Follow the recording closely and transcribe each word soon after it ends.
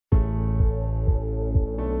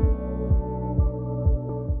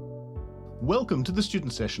Welcome to the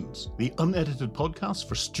Student Sessions, the unedited podcast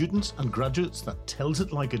for students and graduates that tells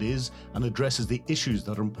it like it is and addresses the issues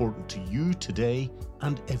that are important to you today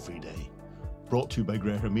and every day. Brought to you by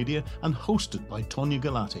Greyhair Media and hosted by Tonia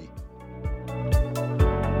Galati.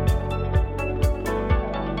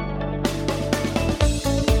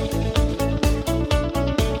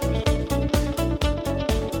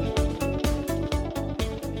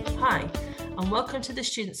 Hi, and welcome to the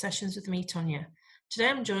Student Sessions with me, Tonia. Today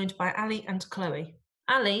I'm joined by Ali and Chloe.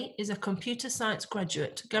 Ali is a computer science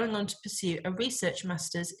graduate going on to pursue a research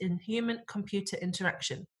master's in human-computer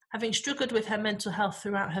interaction. Having struggled with her mental health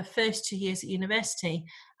throughout her first 2 years at university,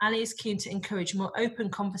 Ali is keen to encourage more open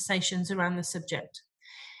conversations around the subject.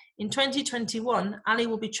 In 2021, Ali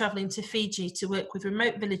will be travelling to Fiji to work with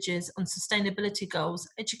remote villages on sustainability goals,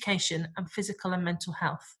 education, and physical and mental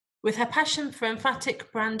health. With her passion for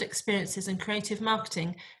emphatic brand experiences and creative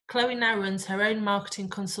marketing, Chloe now runs her own marketing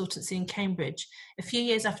consultancy in Cambridge, a few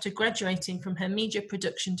years after graduating from her media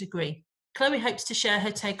production degree. Chloe hopes to share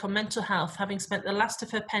her take on mental health, having spent the last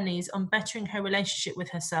of her pennies on bettering her relationship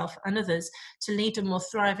with herself and others to lead a more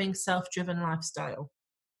thriving, self-driven lifestyle.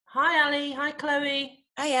 Hi Ali, hi Chloe.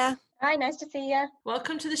 Hiya. Hi, nice to see you.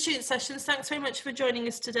 Welcome to the Student Sessions. Thanks very much for joining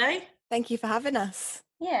us today. Thank you for having us.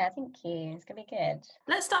 Yeah, thank you. It's going to be good.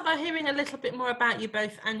 Let's start by hearing a little bit more about you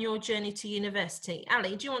both and your journey to university.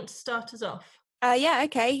 Ali, do you want to start us off?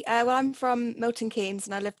 Okay. Well, I'm from Milton Keynes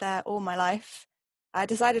and I lived there all my life. I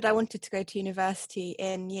decided I wanted to go to university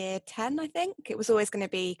in year 10, I think. It was always going to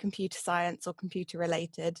be computer science or computer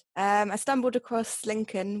related. I stumbled across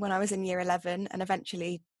Lincoln when I was in year 11 and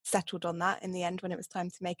eventually settled on that in the end when it was time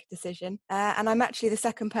to make a decision. And I'm actually the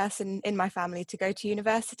second person in my family to go to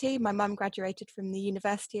university. My mum graduated from the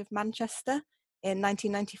University of Manchester in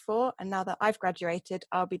 1994, and now that I've graduated,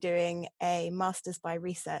 I'll be doing a Master's by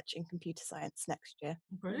Research in Computer Science next year.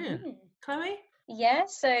 Brilliant. Chloe? Yeah,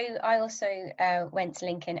 so I also went to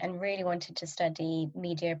Lincoln and really wanted to study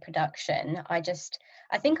media production.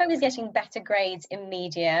 I think I was getting better grades in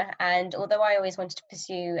media, and although I always wanted to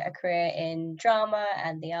pursue a career in drama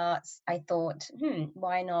and the arts, I thought,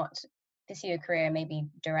 why not pursue a career maybe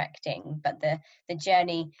directing? But the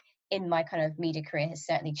journey in my kind of media career has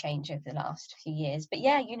certainly changed over the last few years. But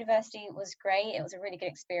yeah, university was great. It was a really good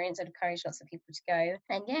experience. I'd encourage lots of people to go.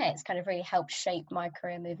 And yeah, it's kind of really helped shape my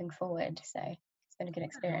career moving forward. So it's been a good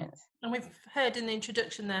experience. And we've heard in the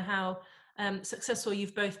introduction there how successful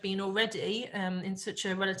you've both been already in such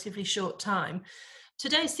a relatively short time.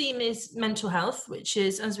 Today's theme is mental health, which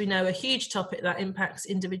is, as we know, a huge topic that impacts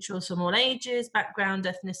individuals from all ages, background,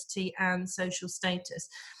 ethnicity, and social status.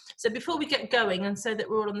 So before we get going, and so that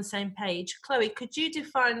we're all on the same page, Chloe, could you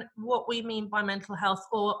define what we mean by mental health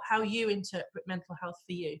or how you interpret mental health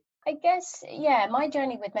for you? I guess, yeah, my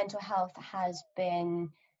journey with mental health has been,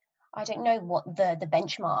 I don't know what the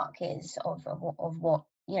benchmark is of what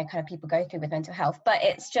kind of people go through with mental health, but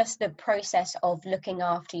it's just the process of looking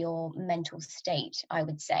after your mental state, I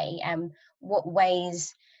would say. What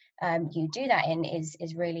ways you do that in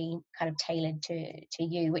is really kind of tailored to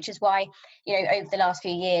you, which is why, over the last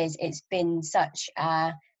few years, it's been such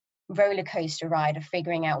a roller coaster ride of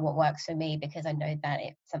figuring out what works for me, because I know that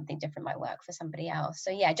something different might work for somebody else.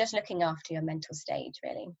 So yeah, just looking after your mental state,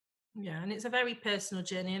 really. Yeah, and it's a very personal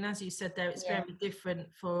journey, and as you said there, it's very different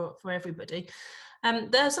for everybody.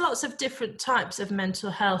 There's lots of different types of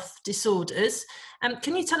mental health disorders.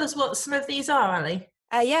 Can you tell us what some of these are, Ali?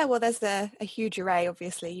 Well, there's a huge array,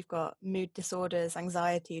 obviously. You've got mood disorders,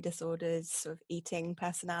 anxiety disorders, sort of eating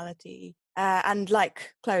personality. And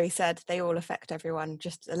like Chloe said, they all affect everyone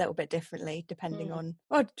just a little bit differently, depending on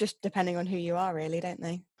who you are, really, don't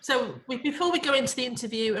they? So before we go into the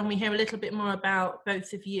interview and we hear a little bit more about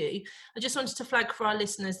both of you, I just wanted to flag for our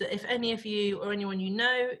listeners that if any of you or anyone you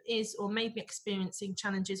know is or may be experiencing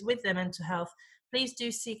challenges with their mental health, please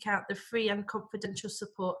do seek out the free and confidential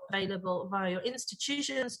support available via your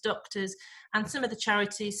institutions, doctors, and some of the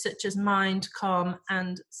charities such as Mind, Calm,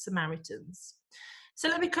 and Samaritans. So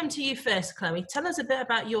let me come to you first, Chloe. Tell us a bit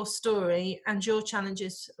about your story and your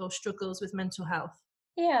challenges or struggles with mental health.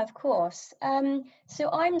 Yeah, of course. So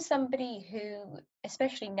I'm somebody who,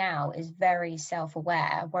 especially now, is very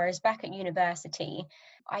self-aware, whereas back at university,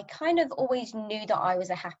 I kind of always knew that I was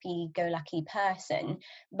a happy-go-lucky person.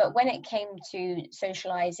 But when it came to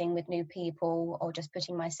socializing with new people or just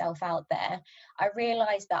putting myself out there, I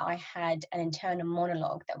realized that I had an internal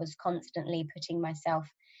monologue that was constantly putting myself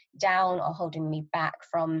down or holding me back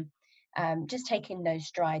from just taking those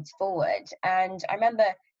strides forward. And I remember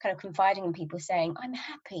kind of confiding in people saying, I'm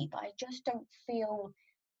happy, but I just don't feel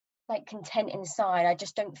like content inside. I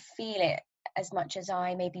just don't feel it as much as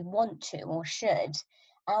I maybe want to or should.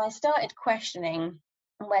 And I started questioning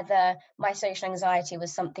whether my social anxiety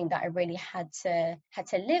was something that I really had to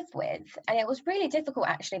live with. And it was really difficult,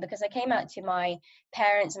 actually, because I came out to my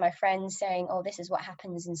parents and my friends saying, oh, this is what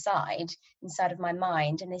happens inside of my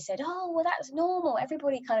mind. And they said, oh, well, that's normal.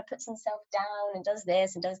 Everybody kind of puts themselves down and does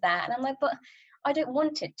this and does that. And I'm like, but I don't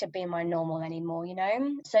want it to be my normal anymore, you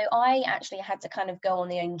know? So I actually had to kind of go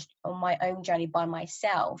on my own journey by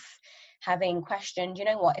myself, having questioned, you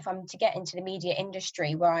know what, if I'm to get into the media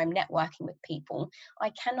industry where I'm networking with people,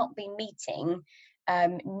 I cannot be meeting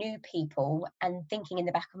new people and thinking in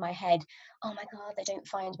the back of my head, oh my God, they don't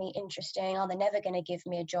find me interesting. Oh, they're never going to give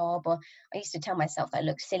me a job. Or I used to tell myself I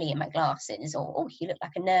looked silly in my glasses, or, oh, you look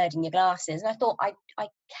like a nerd in your glasses. And I thought, I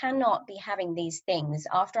cannot be having these things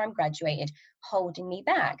after I'm graduated holding me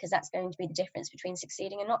back, because that's going to be the difference between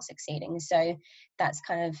succeeding and not succeeding. So that's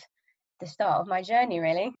kind of the start of my journey,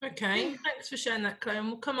 really. Okay, thanks for sharing that, Chloe. And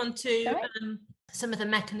we'll come on to some of the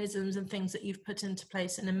mechanisms and things that you've put into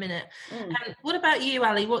place in a minute. What about you,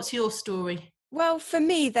 Ali? What's your story? Well, for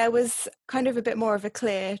me, there was kind of a bit more of a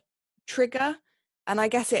clear trigger. And I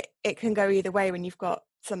guess it can go either way when you've got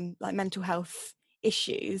some like mental health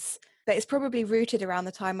issues. But it's probably rooted around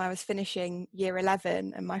the time I was finishing year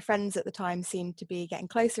 11, and my friends at the time seemed to be getting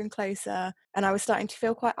closer and closer, and I was starting to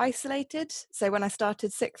feel quite isolated. So when I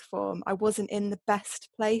started sixth form, I wasn't in the best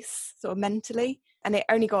place sort of mentally, and it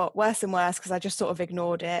only got worse and worse because I just sort of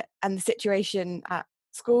ignored it, and the situation at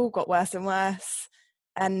school got worse and worse.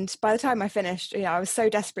 And by the time I finished, I was so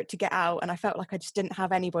desperate to get out, and I felt like I just didn't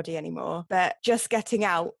have anybody anymore. But just getting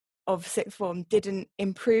out of sixth form didn't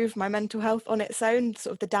improve my mental health on its own.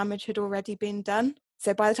 Sort of the damage had already been done.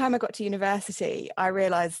 So by the time I got to university, I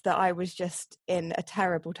realised that I was just in a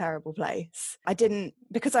terrible, terrible place.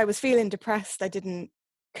 Because I was feeling depressed, I didn't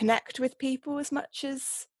connect with people as much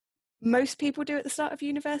as most people do at the start of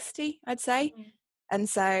university, I'd say. And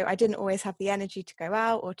so I didn't always have the energy to go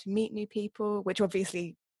out or to meet new people, which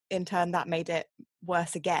obviously in turn that made it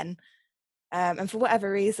worse again. And for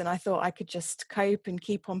whatever reason, I thought I could just cope and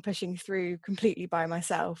keep on pushing through completely by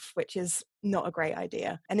myself, which is not a great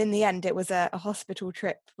idea. And in the end, it was a hospital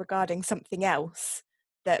trip regarding something else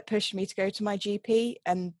that pushed me to go to my GP,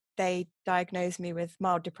 and they diagnosed me with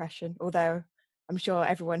mild depression, although I'm sure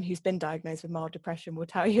everyone who's been diagnosed with mild depression will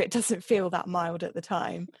tell you it doesn't feel that mild at the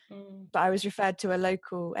time. But I was referred to a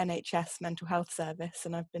local NHS mental health service,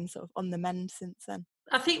 and I've been sort of on the mend since then.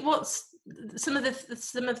 I think what's some of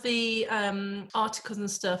the articles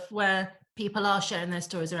and stuff where people are sharing their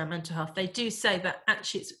stories around mental health, they do say that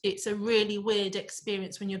actually it's a really weird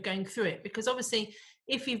experience when you're going through it, because obviously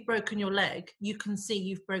if you've broken your leg, you can see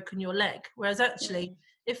you've broken your leg, whereas actually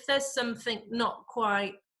if there's something not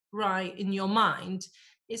quite right in your mind,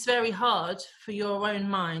 it's very hard for your own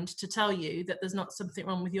mind to tell you that there's not something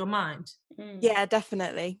wrong with your mind. Yeah,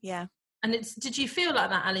 definitely. Yeah. And did you feel like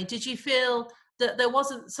that, Ali? Did you feel that there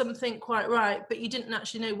wasn't something quite right, but you didn't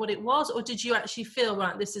actually know what it was? Or did you actually feel,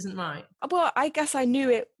 right, this isn't right? Well, I guess I knew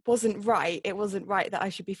it wasn't right. It wasn't right that I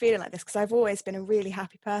should be feeling like this, because I've always been a really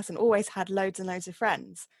happy person, always had loads and loads of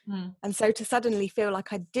friends. And so to suddenly feel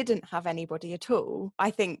like I didn't have anybody at all, I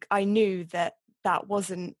think I knew that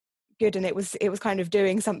wasn't good, and it was kind of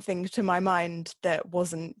doing something to my mind that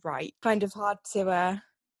wasn't right. Kind of hard to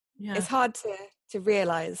it's hard to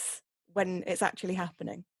realise when it's actually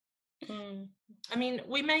happening. I mean,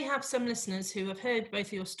 we may have some listeners who have heard both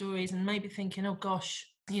of your stories and maybe thinking, oh gosh,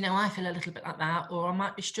 I feel a little bit like that, or I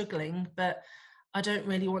might be struggling, but I don't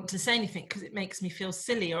really want to say anything because it makes me feel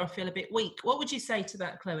silly or I feel a bit weak. What would you say to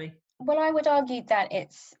that, Chloe? Well, I would argue that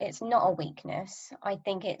it's not a weakness. I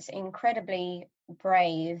think it's incredibly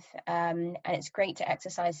brave, and it's great to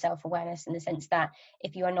exercise self-awareness in the sense that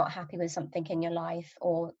if you are not happy with something in your life,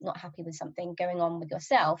 or not happy with something going on with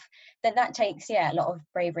yourself, then that takes a lot of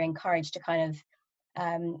bravery and courage to kind of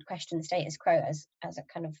question the status quo, as I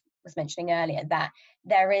kind of was mentioning earlier, that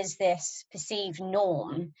there is this perceived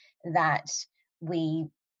norm that we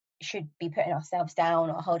should be putting ourselves down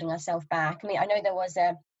or holding ourselves back. I mean, I know there was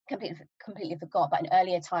a completely forgot, but an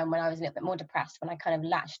earlier time when I was a little bit more depressed, when I kind of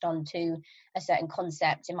latched onto a certain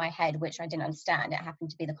concept in my head which I didn't understand. It happened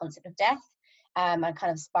to be the concept of death. I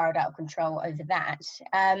kind of spiraled out of control over that,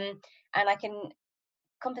 and I can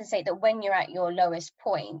compensate that when you're at your lowest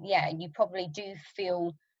point, you probably do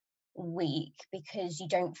feel weak because you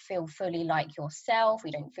don't feel fully like yourself,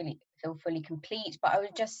 you don't feel fully complete. But I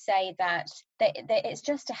would just say that it's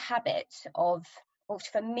just a habit of, well,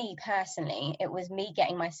 for me personally, it was me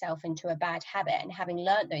getting myself into a bad habit and having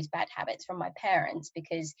learnt those bad habits from my parents,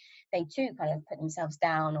 because they too kind of put themselves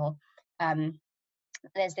down. Or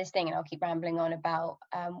there's this thing, and I'll keep rambling on about,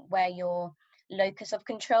 where you're locus of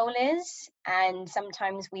control is, and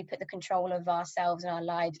sometimes we put the control of ourselves and our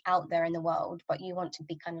lives out there in the world, but you want to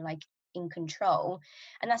be kind of like in control.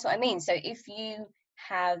 And that's what I mean. So if you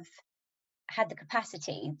have had the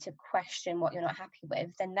capacity to question what you're not happy with,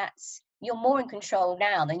 then you're more in control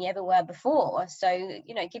now than you ever were before. So,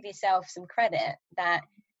 you know, give yourself some credit that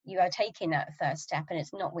you are taking that first step, and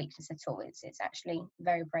it's not weakness at all. It's actually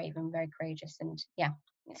very brave and very courageous, and yeah,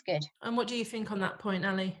 it's good. And what do you think on that point,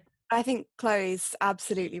 Ali? I think Chloe's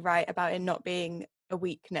absolutely right about it not being a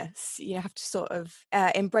weakness. You have to sort of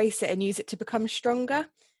embrace it and use it to become stronger.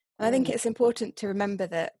 And I think it's important to remember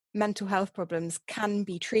that mental health problems can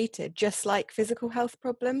be treated just like physical health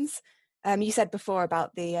problems. You said before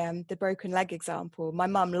about the broken leg example. My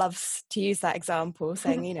mum loves to use that example,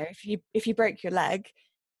 saying, you know, if you broke your leg,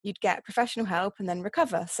 you'd get professional help and then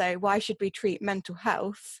recover. So why should we treat mental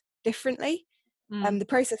health differently? The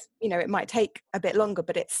process, you know, it might take a bit longer,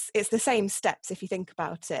 but it's the same steps if you think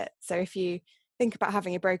about it. So if you think about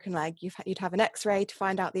having a broken leg, you'd have an X-ray to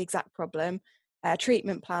find out the exact problem. A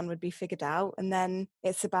treatment plan would be figured out, and then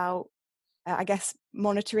it's about, I guess,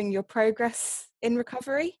 monitoring your progress in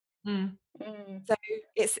recovery. So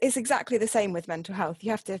it's exactly the same with mental health.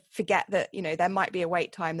 You have to forget that, you know, there might be a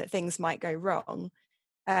wait time, that things might go wrong.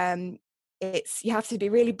 You have to be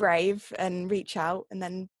really brave and reach out, and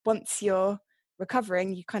then once you're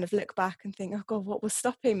recovering, you kind of look back and think, oh God, what was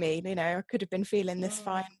stopping me? You know, I could have been feeling this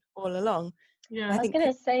fine all along. Yeah, I was going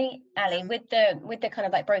to say, Ali, with the kind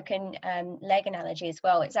of like broken leg analogy as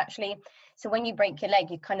well, it's actually, so when you break your leg,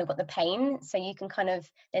 you kind of got the pain, so you can kind of,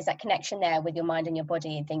 there's that connection there with your mind and your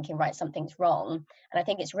body and thinking, right, something's wrong. And I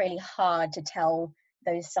think it's really hard to tell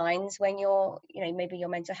those signs when you're, you know, maybe your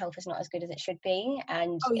mental health is not as good as it should be,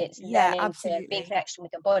 and it's learning to be in connection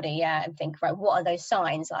with your body, and think, right, what are those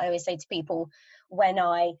signs? I always say to people, when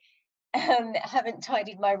I haven't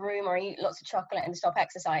tidied my room or eat lots of chocolate and stop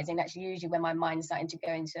exercising, that's usually when my mind's starting to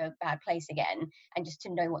go into a bad place again. And just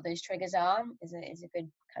to know what those triggers are is a good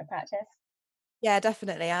kind of practice. Yeah,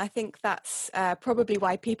 definitely. I think that's probably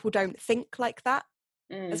why people don't think like that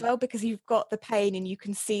as well, because you've got the pain and you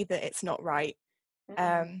can see that it's not right.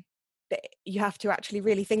 But you have to actually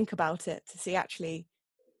really think about it to see actually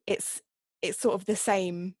it's sort of the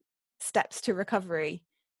same steps to recovery,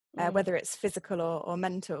 whether it's physical or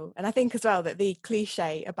mental. And I think as well that the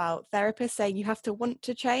cliche about therapists saying you have to want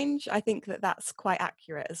to change, I think that that's quite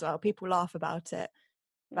accurate as well. People laugh about it,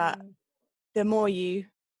 but the more you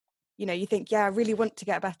think, yeah, I really want to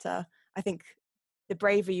get better, I think the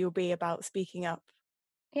braver you'll be about speaking up.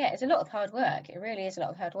 Yeah, it's a lot of hard work. It really is a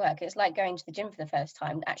lot of hard work. It's like going to the gym for the first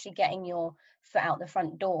time, actually getting your foot out the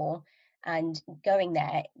front door and going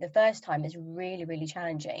there the first time is really, really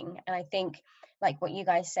challenging. And I think, like what you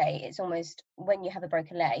guys say, it's almost when you have a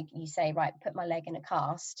broken leg, you say, right, put my leg in a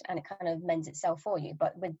cast, and it kind of mends itself for you.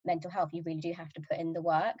 But with mental health, you really do have to put in the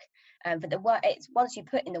work. But the work, it's once you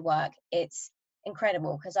put in the work, it's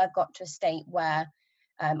incredible, because I've got to a state where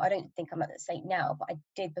I don't think I'm at that state now, but I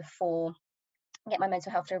did before get my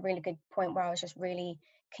mental health to a really good point where I was just really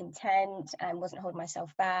content and wasn't holding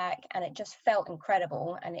myself back, and it just felt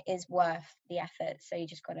incredible, and it is worth the effort. So you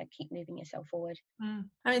just got to keep moving yourself forward.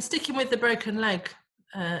 I mean, sticking with the broken leg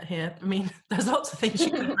here, I mean, there's lots of things you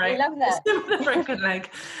could break. We love that. The broken leg.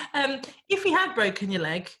 If you had broken your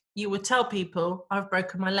leg, you would tell people, I've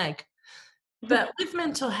broken my leg. But with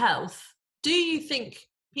mental health, do you think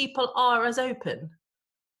people are as open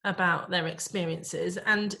about their experiences,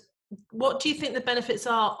 and what do you think the benefits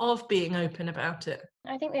are of being open about it?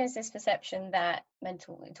 I think there's this perception that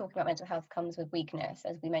talking about mental health comes with weakness,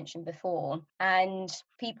 as we mentioned before, and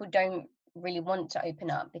people don't really want to open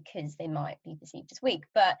up because they might be perceived as weak.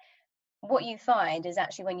 But what you find is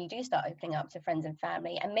actually when you do start opening up to friends and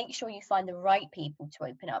family, and make sure you find the right people to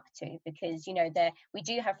open up to, because, you know, we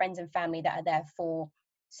do have friends and family that are there for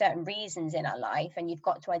certain reasons in our life, and you've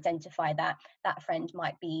got to identify that friend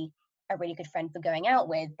might be a really good friend for going out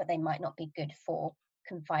with, but they might not be good for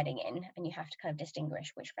confiding in, and you have to kind of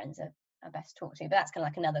distinguish which friends are best to talk to. But that's kind of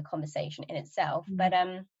like another conversation in itself. But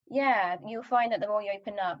yeah, you'll find that the more you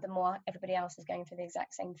open up, the more everybody else is going through the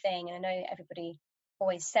exact same thing. And I know everybody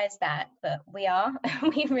always says that, but we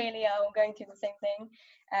really are all going through the same thing.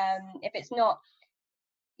 If it's not,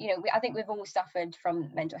 you know, I think we've all suffered from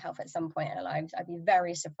mental health at some point in our lives. I'd be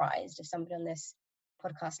very surprised if somebody on this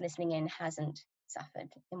podcast listening in hasn't suffered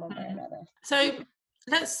in one way or another. So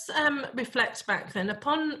let's reflect back then.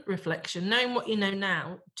 Upon reflection, knowing what you know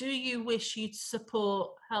now, do you wish you'd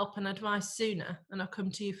support, help and advice sooner? And I'll come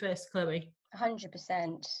to you first, Chloe.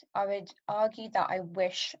 100%. I would argue that I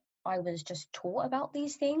wish I was just taught about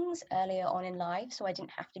these things earlier on in life, so I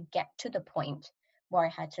didn't have to get to the point where I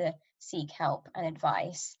had to seek help and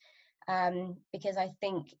advice. Because I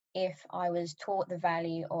think if I was taught the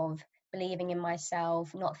value of believing in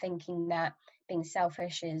myself, not thinking that being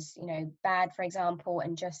selfish is, bad, for example,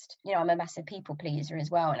 and just, I'm a massive people pleaser as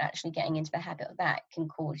well, and actually getting into the habit of that can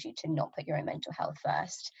cause you to not put your own mental health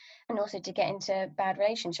first, and also to get into bad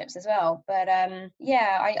relationships as well. But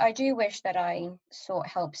I do wish that I sought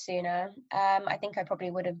help sooner. I think I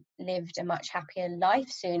probably would have lived a much happier life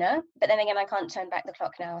sooner, but then again, I can't turn back the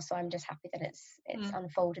clock now, so I'm just happy that it's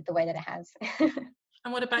unfolded the way that it has.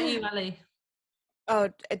 And what about you, Ali? Oh,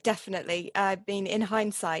 definitely. I mean, in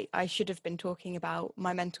hindsight, I should have been talking about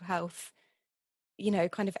my mental health,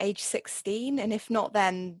 kind of age 16. And if not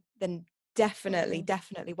then definitely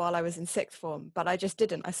while I was in sixth form. But I just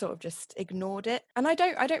didn't. I sort of just ignored it. And I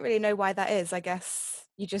don't really know why that is. I guess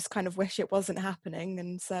you just kind of wish it wasn't happening.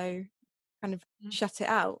 And so kind of shut it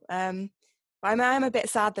out. I'm a bit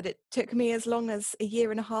sad that it took me as long as a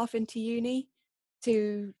year and a half into uni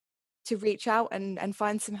to reach out and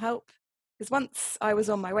find some help. Because once I was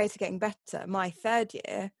on my way to getting better, my third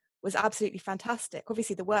year was absolutely fantastic.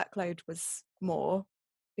 Obviously, the workload was more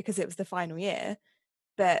because it was the final year,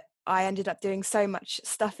 but I ended up doing so much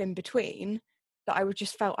stuff in between that I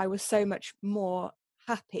just felt I was so much more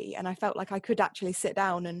happy, and I felt like I could actually sit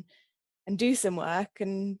down and do some work,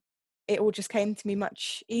 and it all just came to me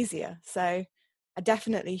much easier. So I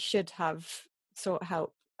definitely should have sought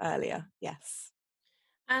help earlier, yes.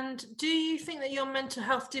 And do you think that your mental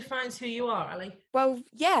health defines who you are, Ali? Well,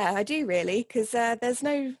 yeah, I do really, because there's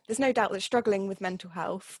no doubt that struggling with mental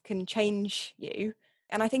health can change you.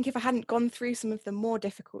 And I think if I hadn't gone through some of the more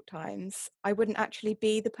difficult times, I wouldn't actually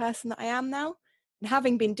be the person that I am now. And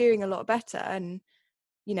having been doing a lot better and,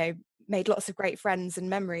 made lots of great friends and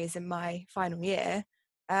memories in my final year,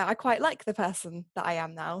 I quite like the person that I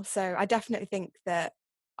am now. So I definitely think that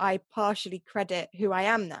I partially credit who I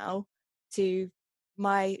am now to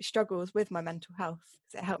my struggles with my mental health,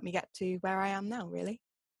 because it helped me get to where I am now, really.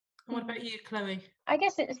 And what about you, Chloe? I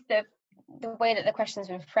guess it's the way that the question's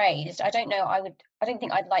been phrased. I don't know. I don't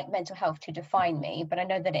think I'd like mental health to define me, but I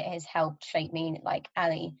know that it has helped shape me, like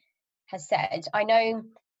Ali has said. I know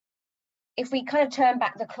if we kind of turn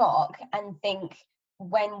back the clock and think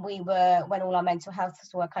when all our mental health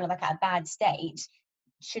were kind of like at a bad state,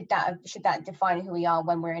 should that define who we are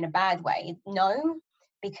when we're in a bad way? No,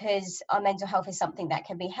 because our mental health is something that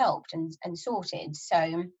can be helped and sorted.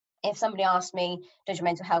 So if somebody asked me, does your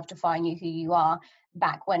mental health define you, who you are,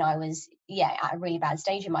 back when I was at a really bad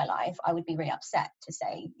stage in my life, I would be really upset to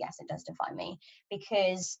say yes, it does define me,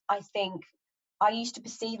 because I think I used to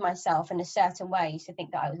perceive myself in a certain way. I used to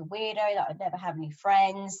think that I was a weirdo, that I'd never have any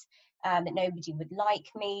friends, that nobody would like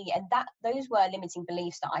me, and that those were limiting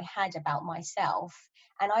beliefs that I had about myself.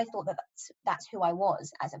 And I thought that that's who I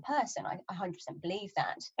was as a person. I 100% believe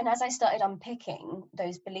that. And as I started unpicking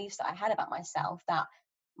those beliefs that I had about myself, that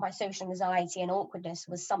my social anxiety and awkwardness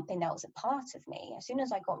was something that was a part of me, as soon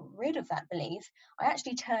as I got rid of that belief, I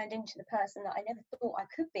actually turned into the person that I never thought I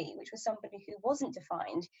could be, which was somebody who wasn't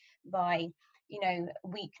defined by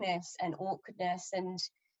weakness and awkwardness. And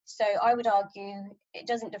so I would argue it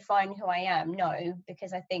doesn't define who I am, no,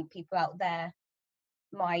 because I think people out there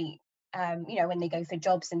might, when they go for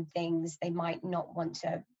jobs and things, they might not want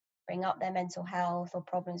to bring up their mental health or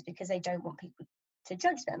problems because they don't want people to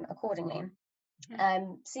judge them accordingly.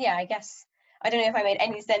 I guess I don't know if I made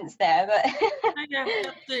any sense there, but yeah,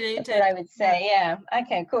 absolutely, that's what I would say. Yeah.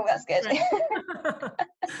 Okay, cool, that's good.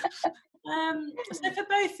 So for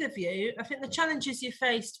both of you, I think the challenges you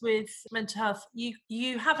faced with mental health,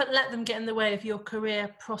 you haven't let them get in the way of your career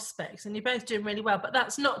prospects, and you're both doing really well. But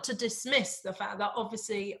that's not to dismiss the fact that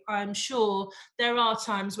obviously I'm sure there are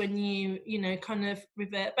times when you kind of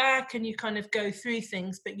revert back and you kind of go through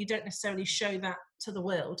things, but you don't necessarily show that to the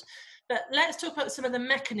world. But let's talk about some of the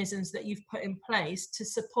mechanisms that you've put in place to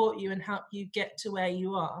support you and help you get to where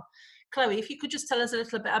you are. Chloe, if you could just tell us a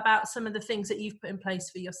little bit about some of the things that you've put in place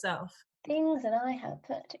for yourself. Things that I have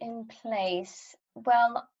put in place.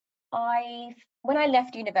 Well, when I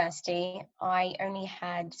left university, I only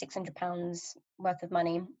had £600 worth of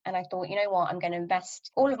money, and I thought, you know what, I'm going to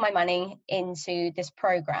invest all of my money into this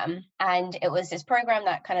program. And it was this program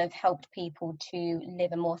that kind of helped people to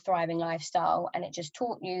live a more thriving lifestyle, and it just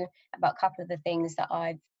taught you about a couple of the things that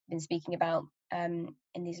I've been speaking about in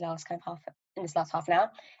this last half an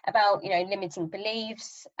hour, about limiting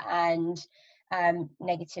beliefs and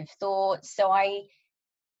negative thoughts. So I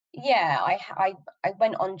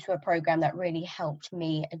went on to a program that really helped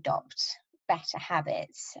me adopt better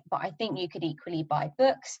habits. But I think you could equally buy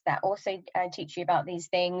books that also teach you about these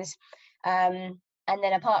things. And And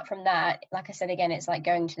then apart from that, like I said, again, it's like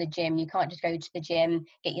going to the gym. You can't just go to the gym,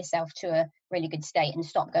 get yourself to a really good state and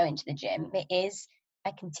stop going to the gym. It is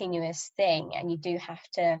a continuous thing, and you do have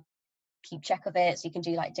to keep check of it. So you can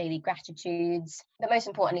do like daily gratitudes, but most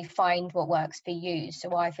importantly, find what works for you.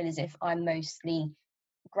 So I feel as if I'm mostly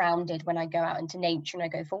grounded when I go out into nature and I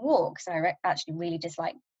go for walks. And I actually really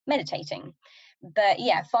dislike meditating. But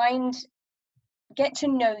yeah, get to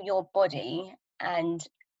know your body and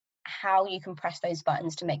how you can press those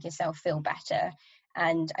buttons to make yourself feel better.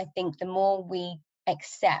 And I think the more we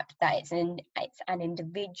accept that it's an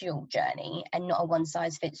individual journey and not a one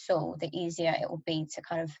size fits all, the easier it will be to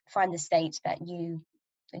kind of find the state that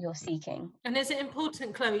you're seeking. And is it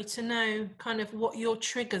important, Chloe, to know kind of what your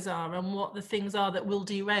triggers are and what the things are that will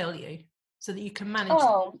derail you so that you can manage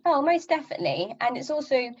Oh, most definitely. And it's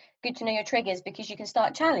also good to know your triggers because you can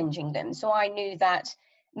start challenging them. So I knew that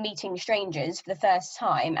meeting strangers for the first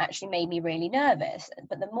time actually made me really nervous.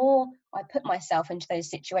 But the more I put myself into those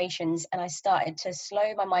situations and I started to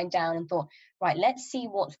slow my mind down and thought, right, let's see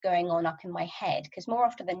what's going on up in my head. Because more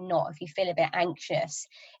often than not, if you feel a bit anxious,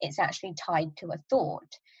 it's actually tied to a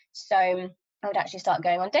thought. So I would actually start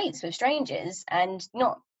going on dates with strangers and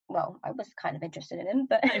I was kind of interested in him,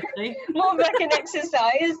 but more like an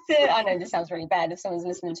exercise I know this sounds really bad if someone's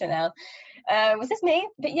listening to it now. Was this me?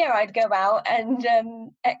 But yeah, I'd go out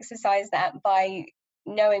and exercise that by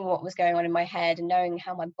knowing what was going on in my head and knowing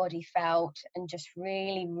how my body felt and just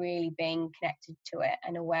really, really being connected to it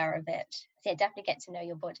and aware of it. So yeah, definitely get to know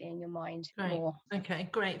your body and your mind more. Okay,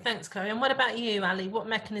 great. Thanks, Chloe. And what about you, Ali? What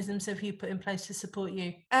mechanisms have you put in place to support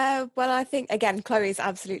you? Well, I think, again, Chloe's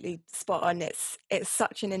absolutely spot on. It's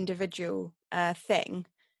such an individual thing.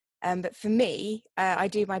 But for me, I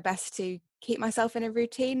do my best to keep myself in a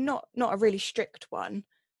routine, not a really strict one.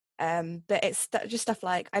 But it's just stuff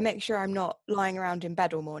like I make sure I'm not lying around in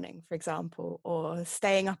bed all morning, for example, or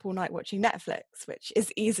staying up all night watching Netflix, which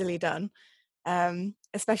is easily done,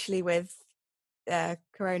 especially with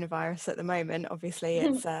coronavirus at the moment. Obviously,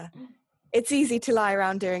 it's easy to lie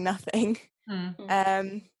around doing nothing.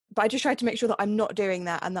 But I just try to make sure that I'm not doing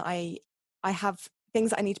that and that I have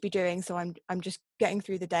things that I need to be doing. So I'm just getting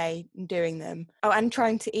through the day and doing them. Oh, and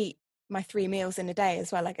trying to eat my 3 meals in a day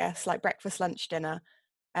as well, I guess, like breakfast, lunch, dinner.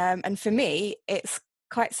 And for me, it's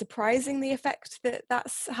quite surprising the effect that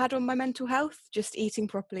that's had on my mental health, just eating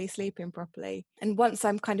properly, sleeping properly. And once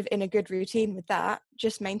I'm kind of in a good routine with that,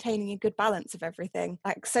 just maintaining a good balance of everything,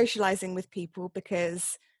 like socializing with people,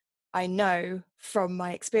 because I know from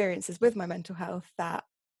my experiences with my mental health that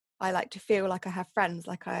I like to feel like I have friends,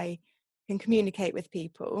 like I can communicate with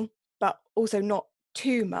people, but also not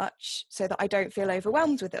too much so that I don't feel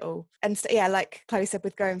overwhelmed with it all. And so, yeah, like Chloe said,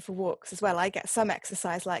 with going for walks as well, I get some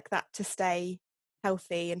exercise like that to stay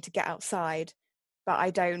healthy and to get outside, but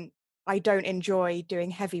I don't enjoy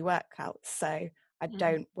doing heavy workouts, so I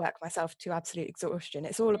don't work myself to absolute exhaustion.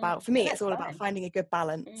 It's all about, for me, it's all about finding a good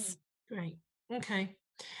balance. Great. Okay.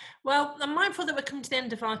 Well, I'm mindful that we're coming to the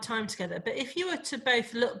end of our time together, but if you were to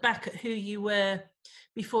both look back at who you were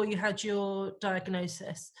before you had your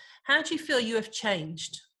diagnosis, how do you feel you have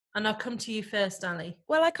changed? And I'll come to you first, Ali.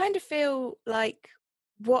 Well, I kind of feel like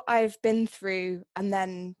what I've been through and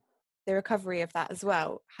then the recovery of that as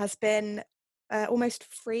well has been almost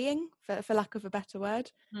freeing, for lack of a better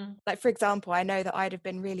word. Like, for example, I know that I'd have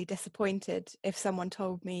been really disappointed if someone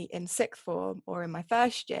told me in sixth form or in my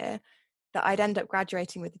first year that I'd end up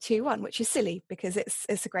graduating with a 2-1, which is silly because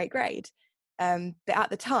it's a great grade. But at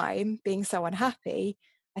the time, being so unhappy,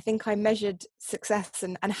 I think I measured success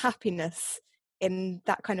and happiness in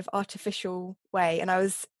that kind of artificial way. And I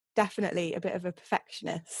was definitely a bit of a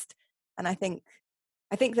perfectionist. And I think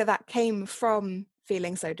that came from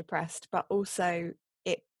feeling so depressed, but also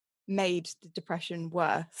it made the depression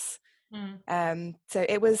worse. So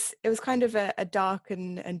it was kind of a dark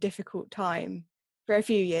and difficult time for a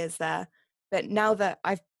few years there. But now that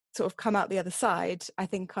I've sort of come out the other side, I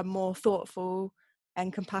think I'm more thoughtful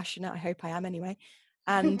and compassionate. I hope I am anyway,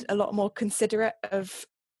 and a lot more considerate of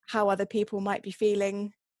how other people might be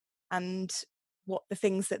feeling and what the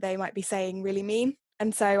things that they might be saying really mean.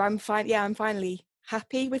 And so I'm finally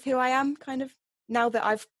happy with who I am, kind of, now that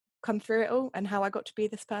I've come through it all and how I got to be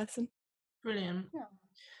this person. Brilliant. Yeah.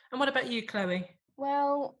 And what about you, Chloe?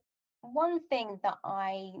 Well, one thing that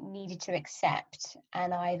I needed to accept,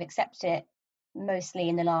 and I've accepted it mostly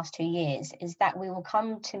in the last 2 years, is that we will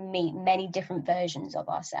come to meet many different versions of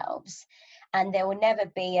ourselves. And there will never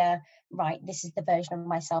be this is the version of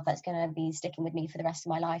myself that's going to be sticking with me for the rest of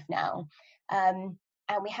my life now. And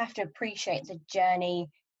we have to appreciate the journey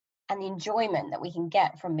and the enjoyment that we can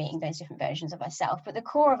get from meeting those different versions of ourselves. But the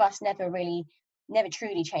core of us never really never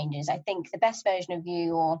truly changes. I think the best version of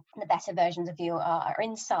you, or the better versions of you, are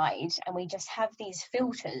inside, and we just have these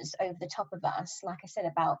filters over the top of us. Like I said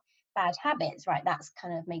about bad habits, right? That's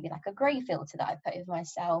kind of maybe like a grey filter that I've put over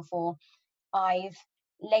myself, or I've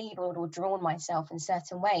labelled or drawn myself in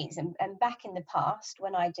certain ways. And back in the past,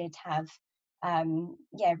 when I did have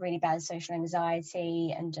really bad social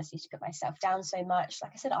anxiety and just used to put myself down so much,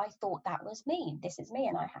 like I said, I thought that was me. This is me,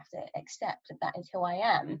 and I have to accept that that is who I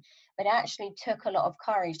am. But it actually took a lot of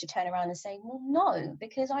courage to turn around and say, well, no,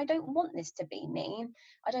 because I don't want this to be me.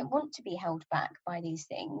 I don't want to be held back by these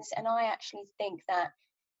things. And I actually think that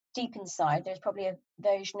deep inside, there's probably a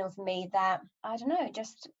version of me that, I don't know,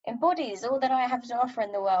 just embodies all that I have to offer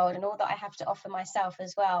in the world and all that I have to offer myself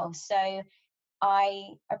as well. So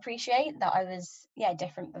I appreciate that I was,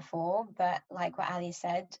 different before, but like what Ali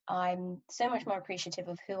said, I'm so much more appreciative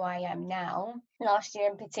of who I am now. Last year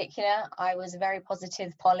in particular, I was a very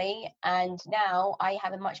positive Polly, and now I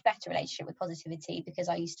have a much better relationship with positivity, because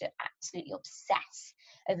I used to absolutely obsess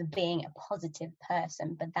over being a positive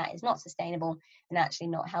person, but that is not sustainable and actually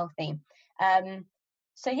not healthy. I'm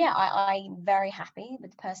very happy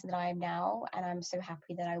with the person that I am now, and I'm so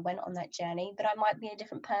happy that I went on that journey. But I might be a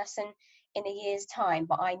different person in a year's time,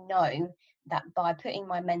 but I know that by putting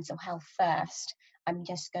my mental health first, I'm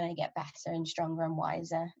just going to get better and stronger and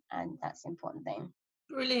wiser, and that's the important thing.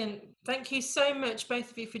 Brilliant. Thank you so much,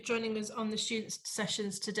 both of you, for joining us on the student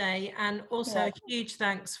sessions today, and also a huge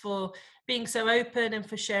thanks for being so open and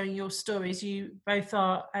for sharing your stories. You both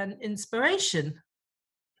are an inspiration.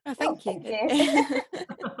 Oh, thank you.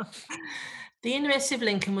 The University of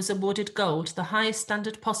Lincoln was awarded Gold, the highest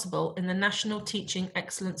standard possible in the National Teaching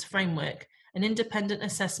Excellence Framework, an independent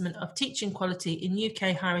assessment of teaching quality in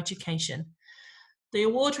UK higher education. The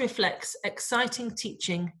award reflects exciting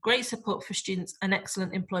teaching, great support for students, and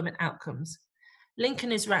excellent employment outcomes.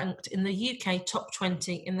 Lincoln is ranked in the UK top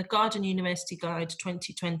 20 in the Garton University Guide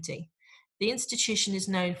 2020. The institution is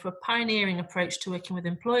known for a pioneering approach to working with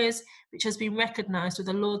employers, which has been recognised with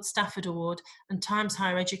the Lord Stafford Award and Times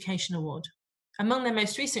Higher Education Award. Among their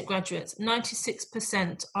most recent graduates,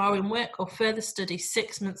 96% are in work or further study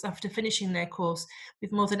 6 months after finishing their course,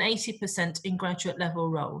 with more than 80% in graduate level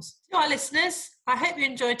roles. To our listeners, I hope you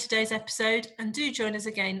enjoyed today's episode, and do join us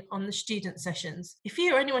again on the student sessions. If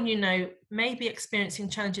you or anyone you know may be experiencing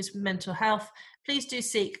challenges with mental health, please do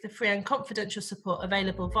seek the free and confidential support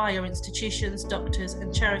available via your institutions, doctors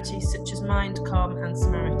and charities such as Mind, Calm and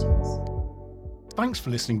Samaritans. Thanks for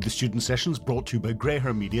listening to Student Sessions, brought to you by Grey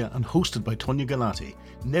Hair Media and hosted by Tonia Galati.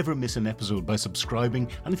 Never miss an episode by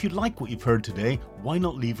subscribing, and if you like what you've heard today, why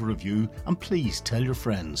not leave a review, and please tell your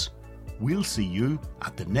friends. We'll see you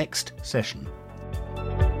at the next session.